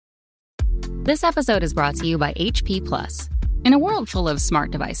This episode is brought to you by HP Plus. In a world full of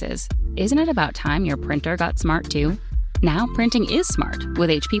smart devices, isn't it about time your printer got smart too? Now printing is smart with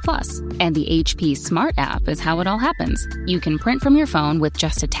HP Plus, and the HP Smart app is how it all happens. You can print from your phone with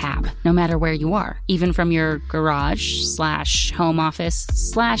just a tap, no matter where you are, even from your garage/home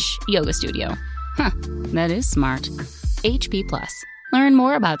office/yoga studio. Huh, that is smart. HP Plus. Learn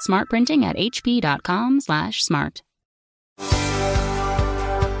more about smart printing at hp.com/smart.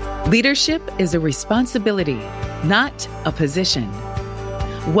 Leadership is a responsibility, not a position.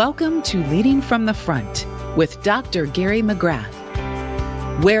 Welcome to Leading from the Front with Dr. Gary McGrath,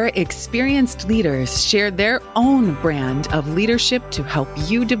 where experienced leaders share their own brand of leadership to help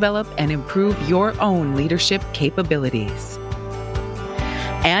you develop and improve your own leadership capabilities.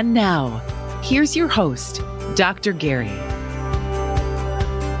 And now, here's your host, Dr. Gary.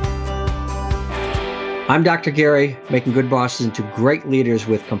 I'm Dr. Gary, making good bosses into great leaders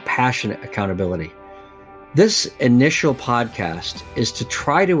with compassionate accountability. This initial podcast is to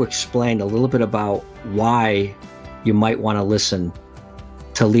try to explain a little bit about why you might want to listen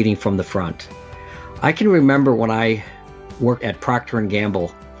to Leading from the Front. I can remember when I worked at Procter & Gamble,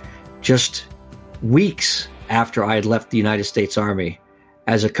 just weeks after I had left the United States Army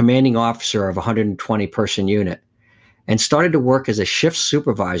as a commanding officer of a 120-person unit, and started to work as a shift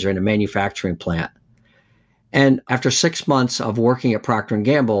supervisor in a manufacturing plant. And after 6 months of working at Procter &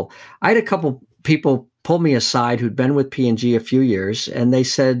 Gamble, I had a couple people pull me aside who'd been with P&G a few years, and they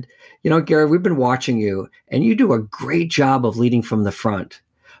said, Gary, we've been watching you, and you do a great job of leading from the front,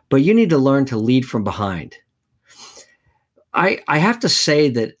 but you need to learn to lead from behind. I have to say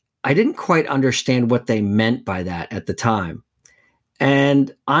that I didn't quite understand what they meant by that at the time.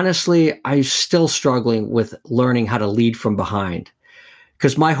 And honestly, I'm still struggling with learning how to lead from behind,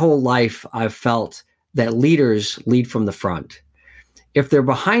 because my whole life I've felt that leaders lead from the front. If they're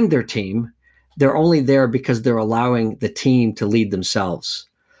behind their team, they're only there because they're allowing the team to lead themselves.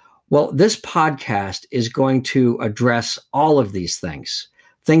 Well, this podcast is going to address all of these things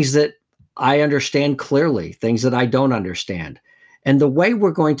that I understand clearly, things that I don't understand. And the way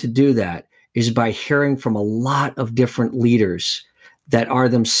we're going to do that is by hearing from a lot of different leaders that are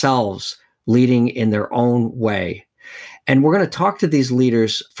themselves leading in their own way. And we're going to talk to these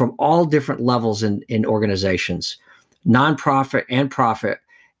leaders from all different levels in organizations, nonprofit and profit,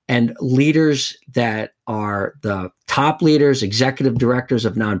 and leaders that are the top leaders, executive directors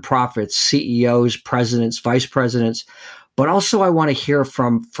of nonprofits, CEOs, presidents, vice presidents. But also I want to hear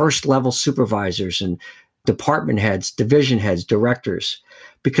from first level supervisors and department heads, division heads, directors,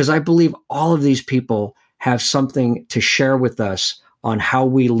 because I believe all of these people have something to share with us on how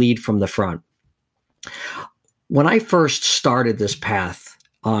we lead from the front. When I first started this path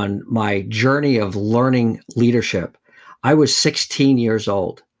on my journey of learning leadership, I was 16 years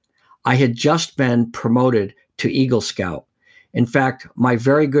old. I had just been promoted to Eagle Scout. In fact, my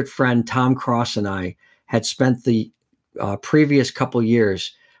very good friend Tom Cross and I had spent the previous couple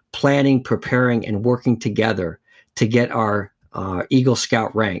years planning, preparing, and working together to get our Eagle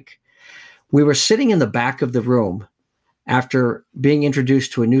Scout rank. We were sitting in the back of the room after being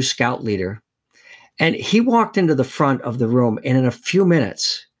introduced to a new scout leader, and he walked into the front of the room, and in a few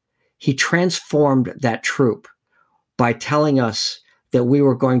minutes, he transformed that troop by telling us that we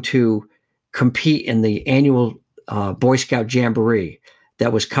were going to compete in the annual Boy Scout Jamboree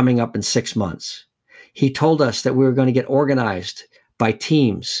that was coming up in 6 months. He told us that we were going to get organized by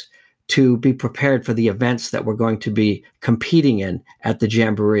teams to be prepared for the events that we're going to be competing in at the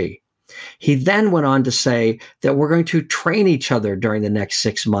Jamboree. He then went on to say that we're going to train each other during the next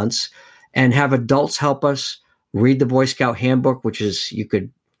 6 months and have adults help us read the Boy Scout handbook, which is, you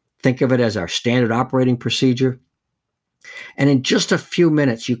could think of it as our standard operating procedure. And in just a few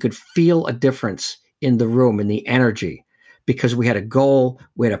minutes, you could feel a difference in the room, in the energy, because we had a goal,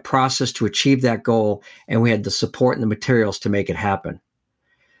 we had a process to achieve that goal, and we had the support and the materials to make it happen.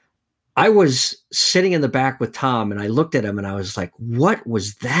 I was sitting in the back with Tom, and I looked at him and I was like, what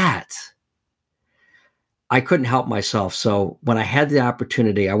was that? I couldn't help myself. So when I had the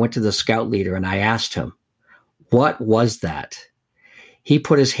opportunity, I went to the scout leader and I asked him, what was that? He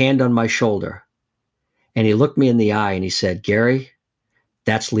put his hand on my shoulder and he looked me in the eye and he said, Gary,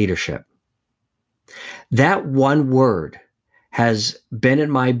 that's leadership. That one word has been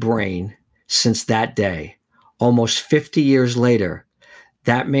in my brain since that day. Almost 50 years later,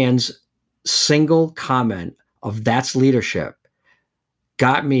 that man's single comment of that's leadership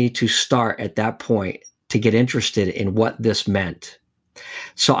got me to start at that point to get interested in what this meant.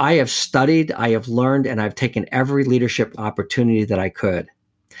 So I have studied, I have learned, and I've taken every leadership opportunity that I could.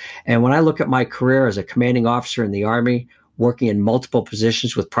 And when I look at my career as a commanding officer in the Army, working in multiple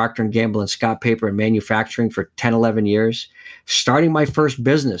positions with Procter & Gamble and Scott Paper in manufacturing for 10, 11 years, starting my first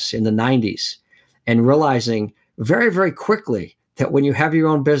business in the 90s, and realizing very, very quickly that when you have your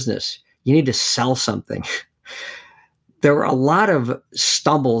own business, you need to sell something. There were a lot of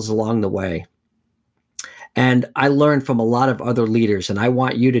stumbles along the way. And I learned from a lot of other leaders, and I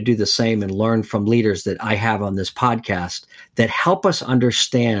want you to do the same and learn from leaders that I have on this podcast that help us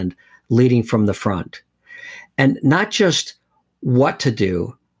understand leading from the front. And not just what to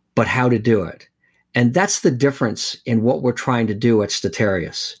do, but how to do it. And that's the difference in what we're trying to do at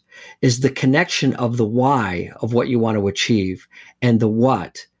Statarius, is the connection of the why of what you want to achieve, and the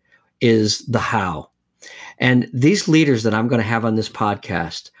what is the how. And these leaders that I'm going to have on this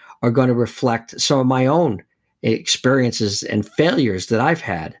podcast are going to reflect some of my own experiences and failures that I've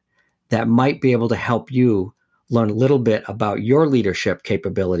had that might be able to help you learn a little bit about your leadership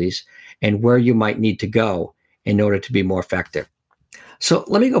capabilities and where you might need to go in order to be more effective. So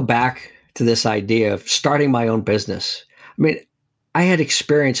let me go back to this idea of starting my own business. I mean, I had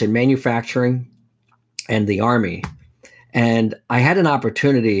experience in manufacturing and the Army, and I had an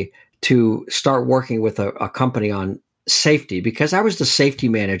opportunity to start working with a company on safety because I was the safety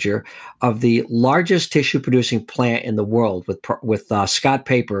manager of the largest tissue producing plant in the world with Scott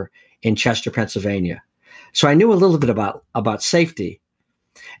Paper in Chester, Pennsylvania. So I knew a little bit about safety.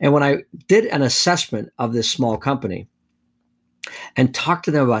 And when I did an assessment of this small company and talked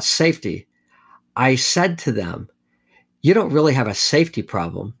to them about safety, I said to them, you don't really have a safety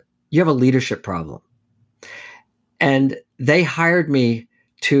problem. You have a leadership problem. And they hired me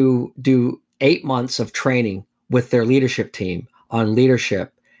to do 8 months of training with their leadership team on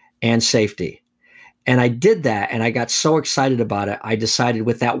leadership and safety. And I did that, and I got so excited about it, I decided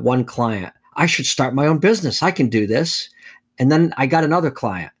with that one client, I should start my own business. I can do this. And then I got another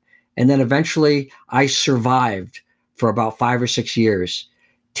client. And then eventually I survived for about 5 or 6 years,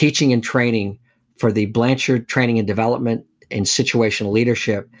 teaching and training for the Blanchard Training and Development in Situational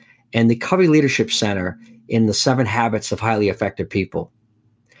Leadership and the Covey Leadership Center in the 7 Habits of Highly Effective People.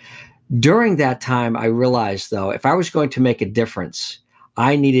 During that time, I realized, though, if I was going to make a difference,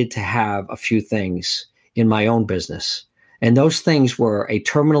 I needed to have a few things in my own business. And those things were a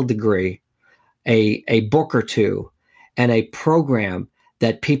terminal degree, a book or two, and a program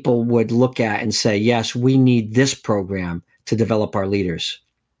that people would look at and say, yes, we need this program to develop our leaders.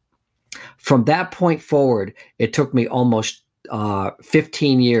 From that point forward, it took me almost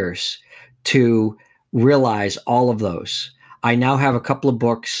 15 years to realize all of those. I now have a couple of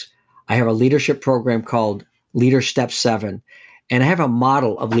books. I have a leadership program called Leader Step 7, and I have a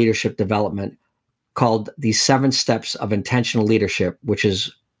model of leadership development called the 7 Steps of Intentional Leadership, which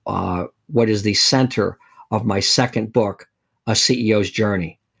is what is the center of my second book, A CEO's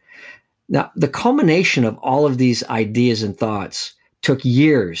Journey. Now, the culmination of all of these ideas and thoughts took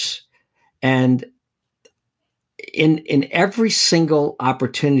years. And in every single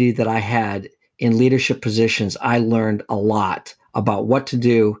opportunity that I had in leadership positions, I learned a lot about what to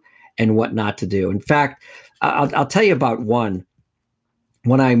do and what not to do. In fact, I'll tell you about one.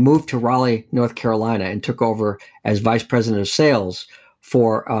 When I moved to Raleigh, North Carolina, and took over as vice president of sales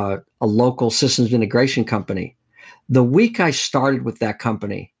for a local systems integration company, the week I started with that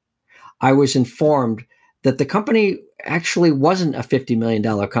company, I was informed that the company actually wasn't a $50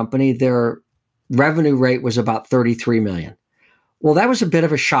 million company. Their revenue rate was about $33 million. Well, that was a bit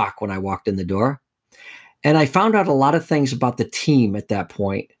of a shock when I walked in the door. And I found out a lot of things about the team at that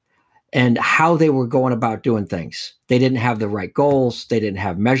point and how they were going about doing things. They didn't have the right goals. They didn't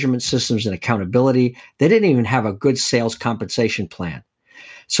have measurement systems and accountability. They didn't even have a good sales compensation plan.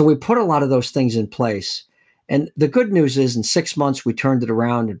 So we put a lot of those things in place. And the good news is in 6 months, we turned it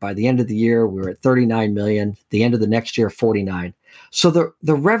around. And by the end of the year, we were at 39 million. The end of the next year, 49. So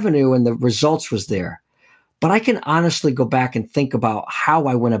the revenue and the results was there. But I can honestly go back and think about how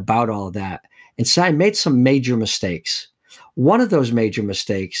I went about all of that and say I made some major mistakes. One of those major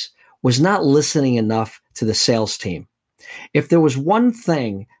mistakes was not listening enough to the sales team. If there was one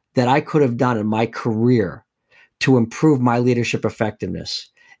thing that I could have done in my career to improve my leadership effectiveness,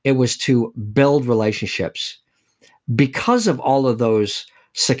 it was to build relationships. Because of all of those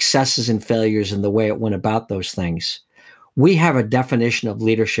successes and failures and the way it went about those things, we have a definition of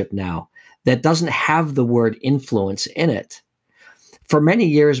leadership now that doesn't have the word influence in it. For many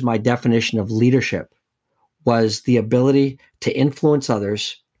years, my definition of leadership was the ability to influence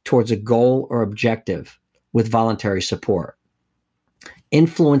others towards a goal or objective with voluntary support.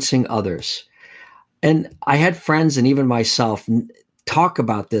 Influencing others. And I had friends and even myself talk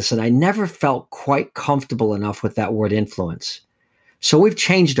about this, and I never felt quite comfortable enough with that word influence. So we've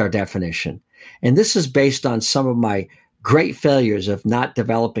changed our definition. And this is based on some of my great failures of not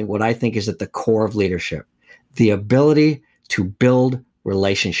developing what I think is at the core of leadership, the ability to build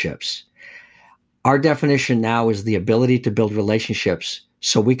relationships. Our definition now is the ability to build relationships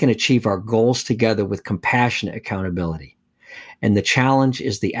so we can achieve our goals together with compassionate accountability. And the challenge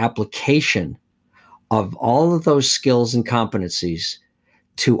is the application of all of those skills and competencies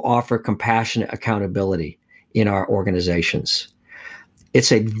to offer compassionate accountability in our organizations.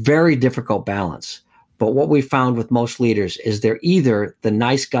 It's a very difficult balance, but what we found with most leaders is they're either the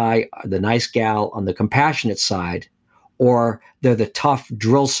nice guy or the nice gal on the compassionate side, or they're the tough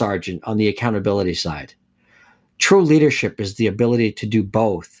drill sergeant on the accountability side. True leadership is the ability to do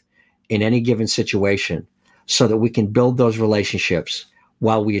both in any given situation so that we can build those relationships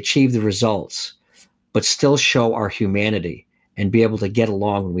while we achieve the results, but still show our humanity and be able to get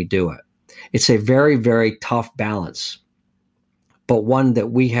along when we do it. It's a very, very tough balance, but one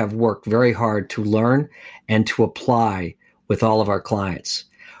that we have worked very hard to learn and to apply with all of our clients.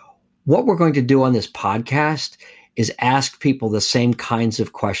 What we're going to do on this podcast is ask people the same kinds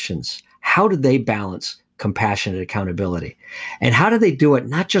of questions. How do they balance compassionate accountability? And how do they do it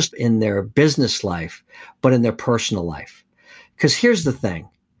not just in their business life, but in their personal life? Because here's the thing.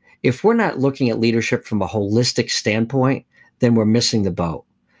 If we're not looking at leadership from a holistic standpoint, then we're missing the boat.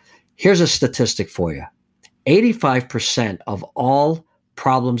 Here's a statistic for you. 85% of all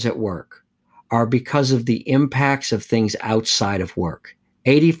problems at work are because of the impacts of things outside of work.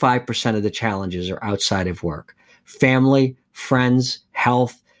 85% of the challenges are outside of work. Family, friends,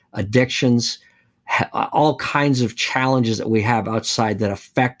 health, addictions, all kinds of challenges that we have outside that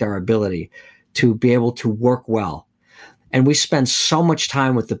affect our ability to be able to work well. And we spend so much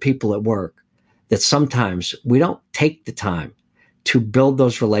time with the people at work that sometimes we don't take the time to build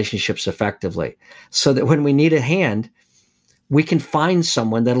those relationships effectively so that when we need a hand, we can find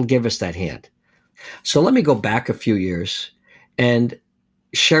someone that'll give us that hand. So let me go back a few years and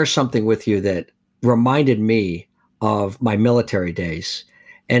share something with you that reminded me of my military days.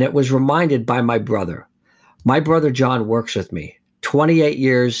 And it was reminded by my brother. My brother John works with me, 28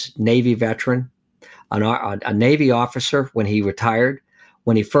 years Navy veteran, a Navy officer when he retired.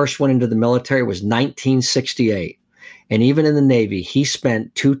 When he first went into the military, it was 1968. And even in the Navy, he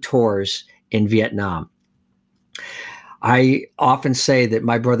spent 2 tours in Vietnam. I often say that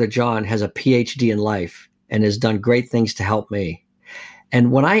my brother John has a PhD in life and has done great things to help me.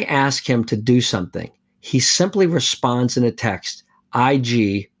 And when I ask him to do something, he simply responds in a text,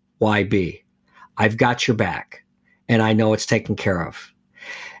 IGYB. I've got your back, and I know it's taken care of.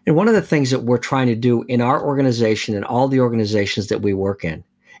 And one of the things that we're trying to do in our organization and all the organizations that we work in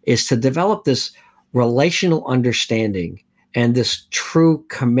is to develop this relational understanding and this true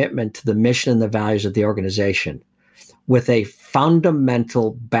commitment to the mission and the values of the organization with a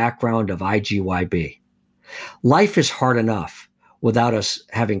fundamental background of IGYB. Life is hard enough without us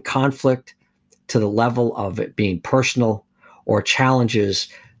having conflict to the level of it being personal or challenges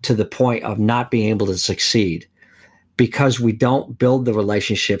to the point of not being able to succeed because we don't build the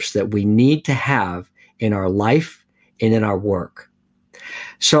relationships that we need to have in our life and in our work.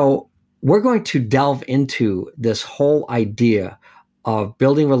 So we're going to delve into this whole idea of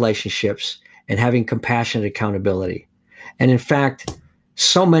building relationships and having compassionate accountability. And in fact,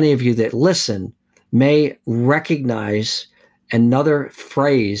 so many of you that listen may recognize another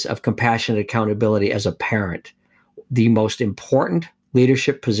phrase of compassionate accountability as a parent, the most important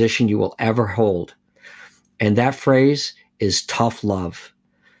leadership position you will ever hold. And that phrase is tough love.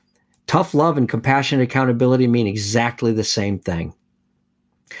 Tough love and compassionate accountability mean exactly the same thing.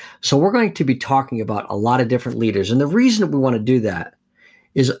 So we're going to be talking about a lot of different leaders. And the reason that we want to do that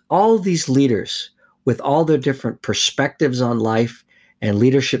is all these leaders with all their different perspectives on life and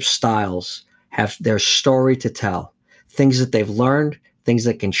leadership styles have their story to tell, things that they've learned, things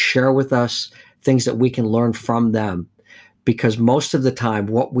that can share with us, things that we can learn from them. Because most of the time,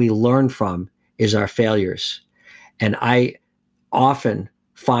 what we learn from is our failures. And I often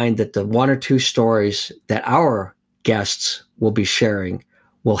find that the 1 or 2 stories that our guests will be sharing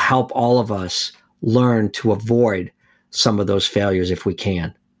will help all of us learn to avoid some of those failures if we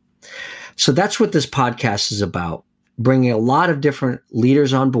can. So that's what this podcast is about, bringing a lot of different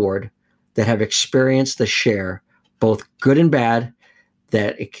leaders on board that have experienced the share, both good and bad,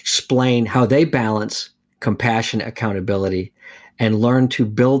 that explain how they balance compassionate accountability and learn to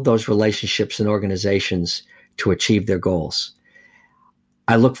build those relationships in organizations to achieve their goals.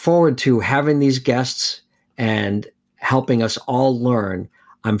 I look forward to having these guests and helping us all learn.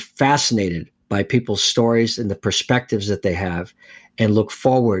 I'm fascinated by people's stories and the perspectives that they have, and look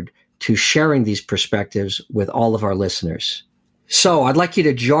forward to sharing these perspectives with all of our listeners. So I'd like you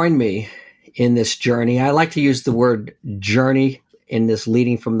to join me in this journey. I like to use the word journey in this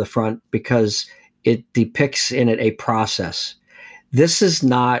leading from the front because it depicts in it a process. This is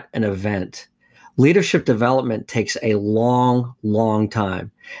not an event. Leadership development takes a long, long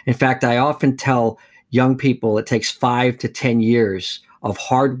time. In fact, I often tell young people it takes 5 to 10 years of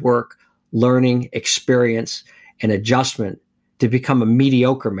hard work, learning, experience, and adjustment to become a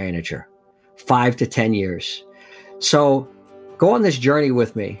mediocre manager. 5 to 10 years. So go on this journey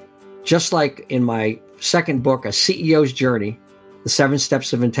with me. Just like in my second book, A CEO's Journey, The 7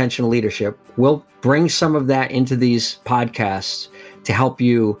 Steps of Intentional Leadership, we'll bring some of that into these podcasts to help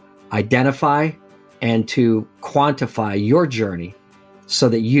you identify and to quantify your journey so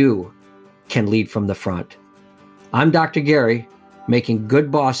that you can lead from the front. I'm Dr. Gary, making good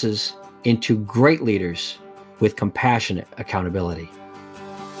bosses into great leaders with compassionate accountability.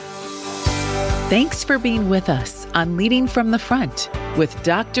 Thanks for being with us on Leading from the Front with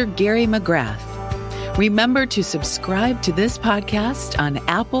Dr. Gary McGrath. Remember to subscribe to this podcast on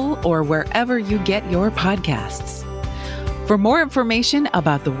Apple or wherever you get your podcasts. For more information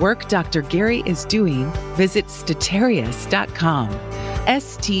about the work Dr. Gary is doing, visit statarius.com,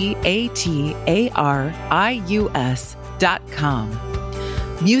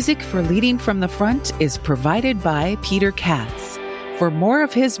 STATARIUS.com. Music for Leading from the Front is provided by Peter Katz. For more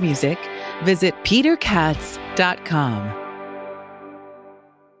of his music, visit peterkatz.com.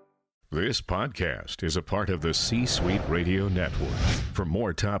 This podcast is a part of the C-Suite Radio Network. For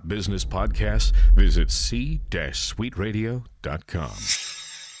more top business podcasts, visit c-suiteradio.com.